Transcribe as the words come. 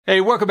Hey,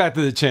 welcome back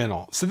to the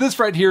channel. So this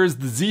right here is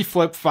the Z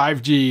Flip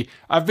 5G.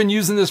 I've been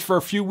using this for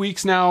a few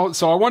weeks now,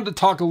 so I wanted to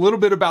talk a little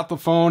bit about the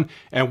phone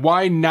and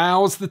why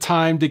now's the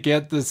time to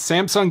get the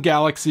Samsung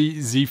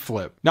Galaxy Z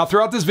Flip. Now,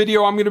 throughout this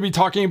video, I'm going to be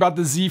talking about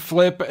the Z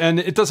Flip,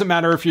 and it doesn't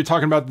matter if you're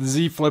talking about the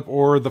Z Flip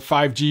or the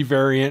 5G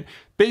variant.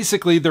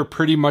 Basically, they're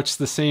pretty much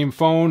the same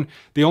phone.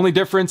 The only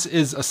difference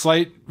is a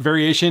slight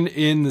variation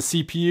in the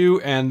CPU,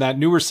 and that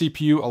newer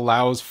CPU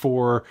allows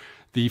for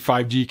the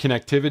 5G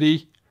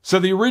connectivity. So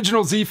the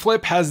original Z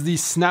Flip has the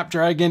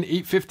Snapdragon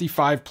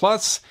 855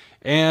 Plus,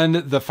 and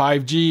the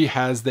 5G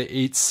has the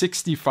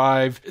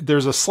 865.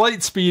 There's a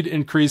slight speed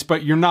increase,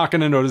 but you're not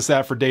going to notice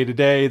that for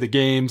day-to-day, the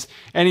games,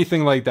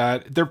 anything like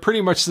that. They're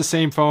pretty much the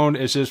same phone.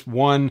 It's just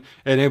one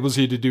enables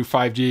you to do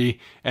 5G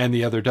and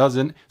the other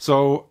doesn't.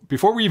 So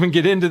before we even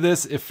get into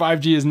this, if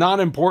 5G is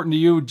not important to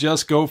you,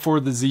 just go for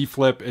the Z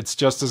Flip. It's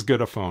just as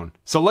good a phone.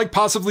 So like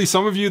possibly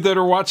some of you that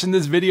are watching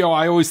this video,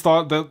 I always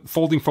thought that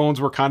folding phones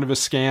were kind of a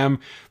scam.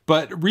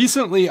 But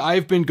recently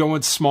I've been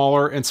going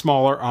smaller and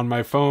smaller on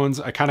my phones.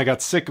 I kind of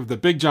got sick of the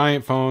big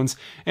giant phones,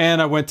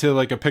 and I went to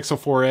like a Pixel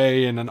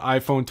 4a and an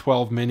iPhone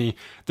 12 mini.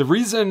 The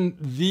reason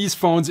these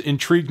phones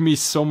intrigued me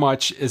so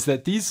much is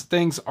that these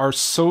things are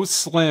so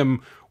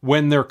slim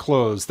when they're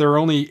closed. They're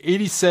only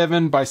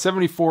 87 by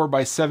 74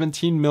 by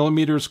 17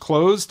 millimeters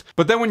closed.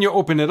 But then when you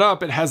open it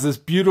up, it has this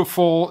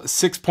beautiful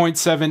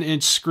 6.7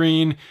 inch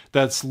screen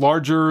that's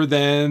larger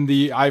than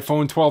the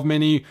iPhone 12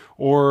 mini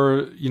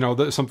or, you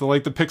know, something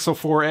like the Pixel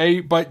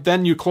 4a. But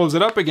then you close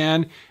it up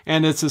again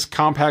and it's this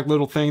compact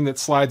little thing that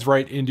slides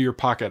right into your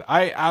pocket.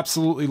 I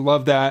absolutely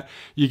love that.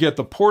 You get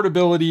the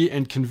portability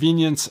and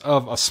convenience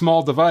of a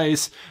small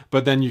device,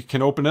 but then you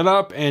can open it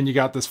up and you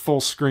got this full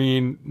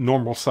screen,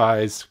 normal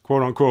size,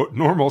 quote unquote,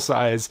 normal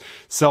size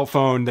cell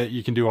phone that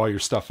you can do all your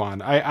stuff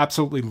on. I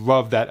absolutely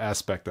love that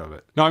aspect of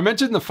it. Now, I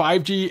mentioned the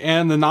 5G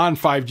and the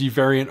non-5G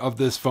variant of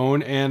this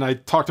phone, and I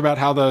talked about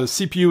how the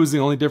CPU is the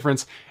only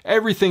difference.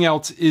 Everything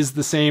else is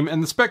the same,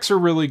 and the specs are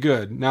really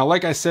good. Now,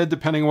 like I said,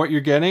 depending on what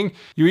you're getting,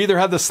 you either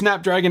have the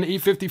Snapdragon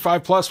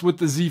 855 Plus with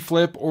the Z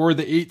Flip or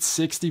the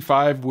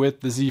 865 with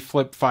the Z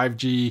Flip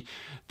 5G.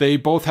 They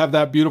both have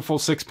that beautiful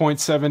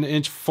 6.7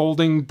 inch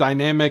folding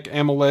dynamic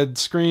AMOLED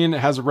screen.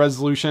 It has a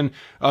resolution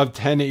of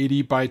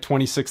 1080 by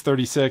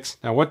 2636.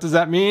 Now, what does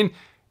that mean?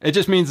 It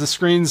just means the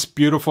screen's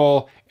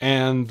beautiful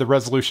and the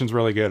resolution's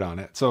really good on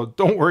it. So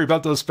don't worry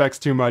about those specs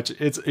too much.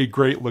 It's a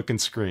great looking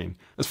screen.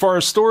 As far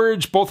as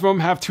storage, both of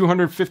them have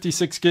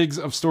 256 gigs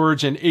of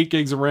storage and 8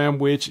 gigs of RAM,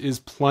 which is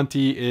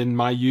plenty in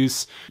my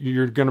use.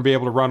 You're going to be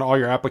able to run all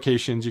your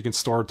applications. You can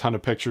store a ton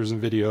of pictures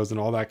and videos and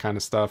all that kind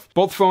of stuff.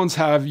 Both phones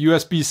have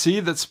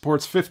USB-C that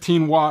supports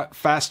 15-watt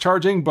fast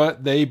charging,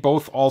 but they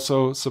both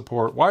also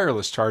support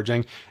wireless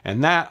charging.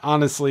 And that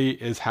honestly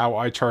is how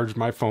I charge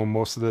my phone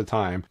most of the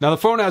time. Now, the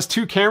phone has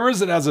two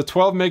cameras. It has a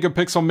 12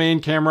 megapixel main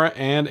camera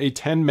and a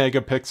 10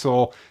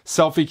 megapixel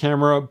selfie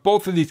camera.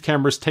 Both of these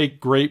cameras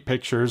take great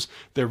pictures.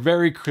 They're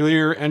very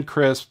clear and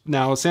crisp.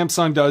 Now,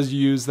 Samsung does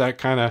use that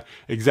kind of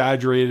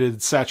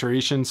exaggerated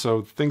saturation,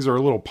 so things are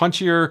a little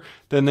punchier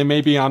than they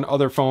may be on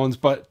other phones,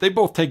 but they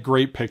both take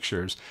great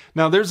pictures.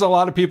 Now, there's a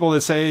lot of people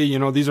that say, you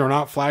know, these are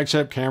not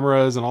flagship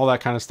cameras and all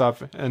that kind of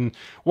stuff. And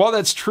while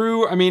that's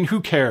true, I mean,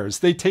 who cares?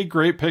 They take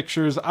great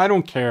pictures. I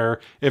don't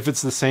care if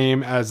it's the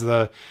same as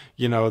the,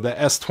 you know, the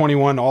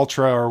S21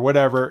 Ultra or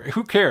whatever.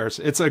 Who cares?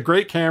 It's a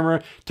great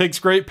camera, takes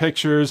great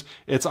pictures.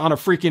 It's on a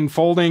freaking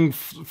folding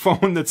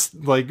phone that's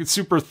like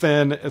super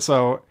thin.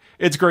 So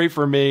it's great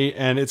for me,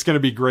 and it's going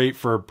to be great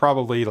for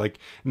probably like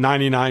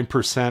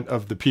 99%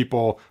 of the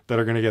people that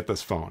are going to get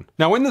this phone.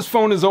 Now, when this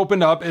phone is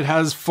opened up, it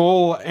has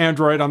full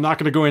Android. I'm not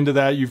going to go into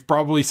that. You've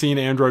probably seen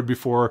Android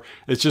before.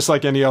 It's just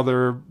like any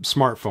other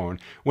smartphone.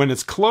 When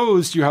it's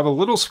closed, you have a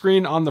little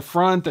screen on the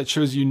front that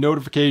shows you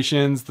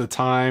notifications, the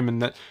time,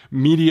 and that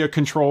media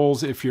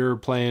controls if you're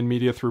playing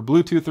media through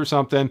Bluetooth or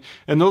something.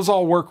 And those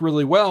all work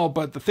really well.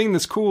 But the thing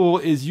that's cool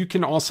is you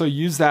can also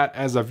use that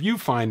as a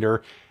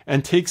viewfinder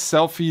and take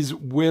selfies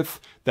with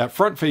that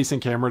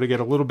front-facing camera to get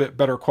a little bit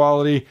better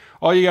quality.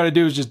 All you got to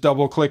do is just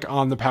double-click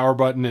on the power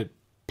button. It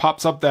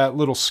pops up that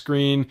little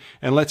screen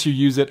and lets you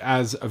use it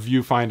as a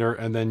viewfinder,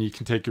 and then you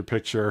can take your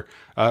picture.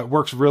 It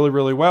works really,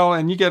 really well,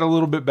 and you get a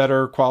little bit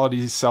better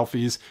quality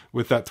selfies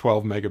with that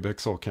 12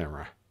 megapixel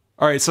camera.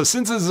 All right, so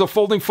since this is a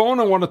folding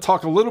phone, I want to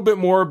talk a little bit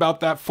more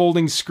about that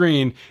folding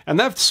screen. And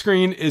that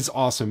screen is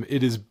awesome.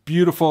 It is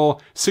beautiful,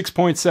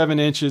 6.7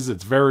 inches.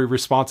 It's very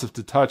responsive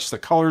to touch. The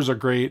colors are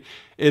great.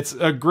 It's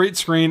a great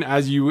screen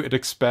as you would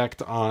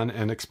expect on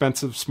an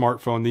expensive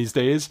smartphone these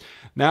days.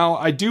 Now,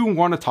 I do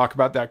want to talk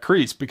about that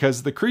crease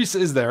because the crease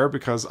is there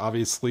because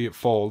obviously it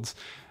folds.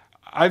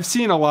 I've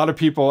seen a lot of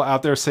people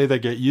out there say they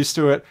get used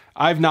to it.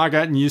 I've not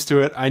gotten used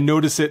to it. I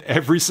notice it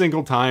every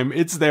single time.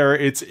 It's there.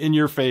 It's in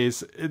your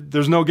face.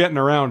 There's no getting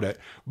around it.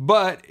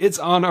 But it's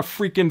on a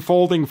freaking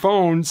folding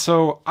phone,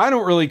 so I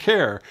don't really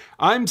care.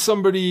 I'm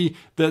somebody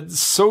that's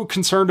so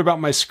concerned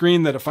about my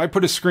screen that if I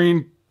put a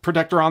screen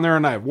protector on there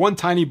and I have one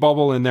tiny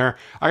bubble in there,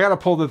 I got to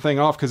pull the thing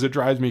off because it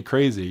drives me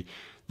crazy.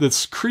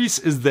 This crease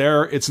is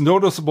there. It's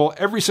noticeable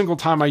every single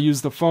time I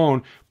use the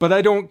phone, but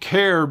I don't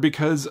care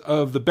because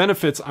of the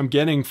benefits I'm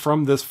getting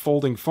from this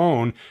folding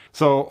phone.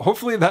 So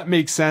hopefully that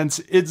makes sense.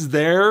 It's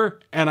there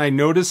and I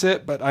notice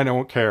it, but I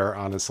don't care,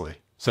 honestly.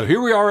 So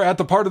here we are at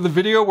the part of the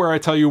video where I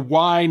tell you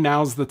why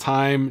now's the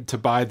time to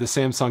buy the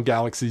Samsung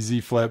Galaxy Z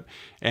Flip,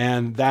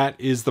 and that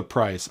is the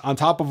price. On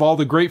top of all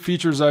the great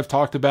features I've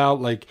talked about,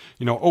 like,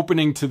 you know,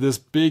 opening to this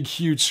big,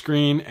 huge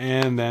screen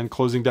and then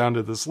closing down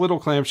to this little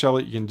clamshell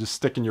that you can just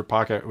stick in your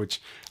pocket,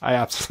 which I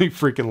absolutely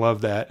freaking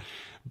love that.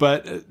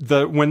 But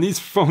when these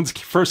phones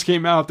first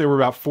came out, they were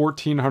about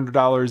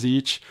 $1,400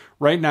 each.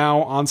 Right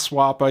now on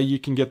Swappa, you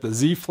can get the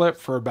Z Flip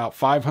for about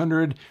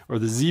 $500 or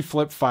the Z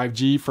Flip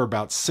 5G for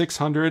about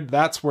 $600.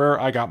 That's where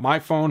I got my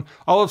phone.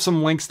 I'll have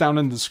some links down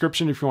in the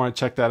description if you want to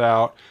check that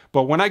out.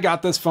 But when I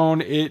got this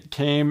phone, it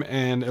came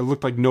and it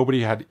looked like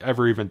nobody had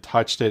ever even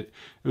touched it.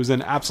 It was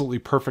in absolutely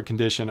perfect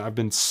condition. I've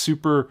been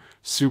super,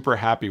 super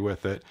happy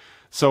with it.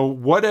 So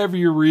whatever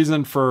your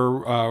reason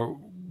for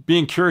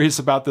being curious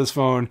about this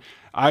phone,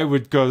 I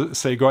would go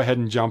ahead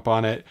and jump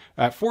on it.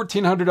 At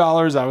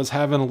 $1,400, I was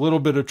having a little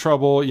bit of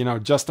trouble, you know,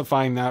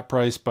 justifying that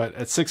price, but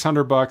at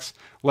 $600,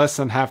 less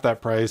than half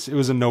that price, it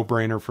was a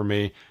no-brainer for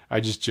me. I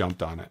just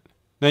jumped on it.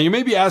 Now, you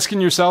may be asking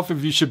yourself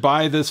if you should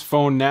buy this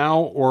phone now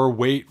or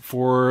wait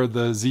for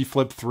the Z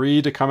Flip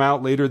 3 to come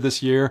out later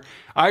this year.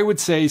 I would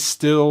say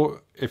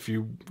still, if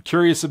you're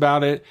curious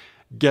about it,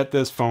 get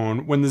this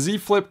phone. When the Z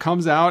Flip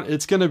comes out,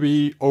 it's going to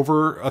be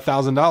over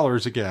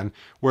 $1,000 again,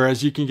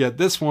 whereas you can get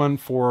this one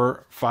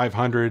for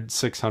 $500,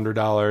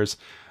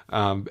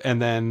 $600.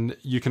 And then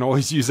you can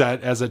always use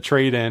that as a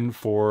trade-in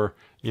for,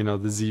 you know,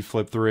 the Z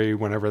Flip 3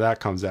 whenever that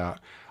comes out.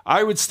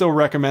 I would still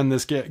recommend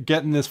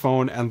getting this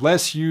phone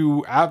unless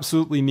you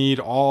absolutely need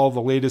all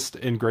the latest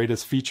and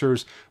greatest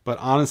features. But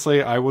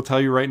honestly, I will tell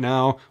you right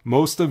now,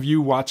 most of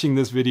you watching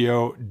this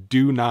video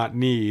do not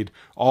need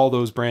all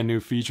those brand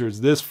new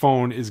features. This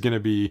phone is going to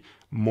be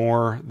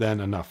more than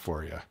enough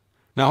for you.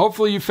 Now,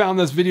 hopefully you found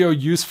this video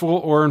useful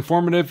or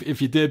informative.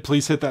 If you did,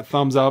 please hit that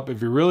thumbs up.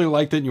 If you really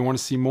liked it and you want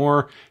to see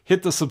more,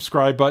 hit the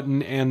subscribe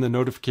button and the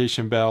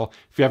notification bell.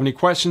 If you have any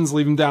questions,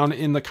 leave them down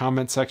in the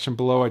comment section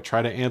below. I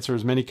try to answer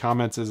as many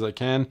comments as I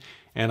can,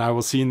 and I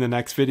will see you in the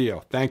next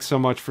video. Thanks so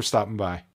much for stopping by.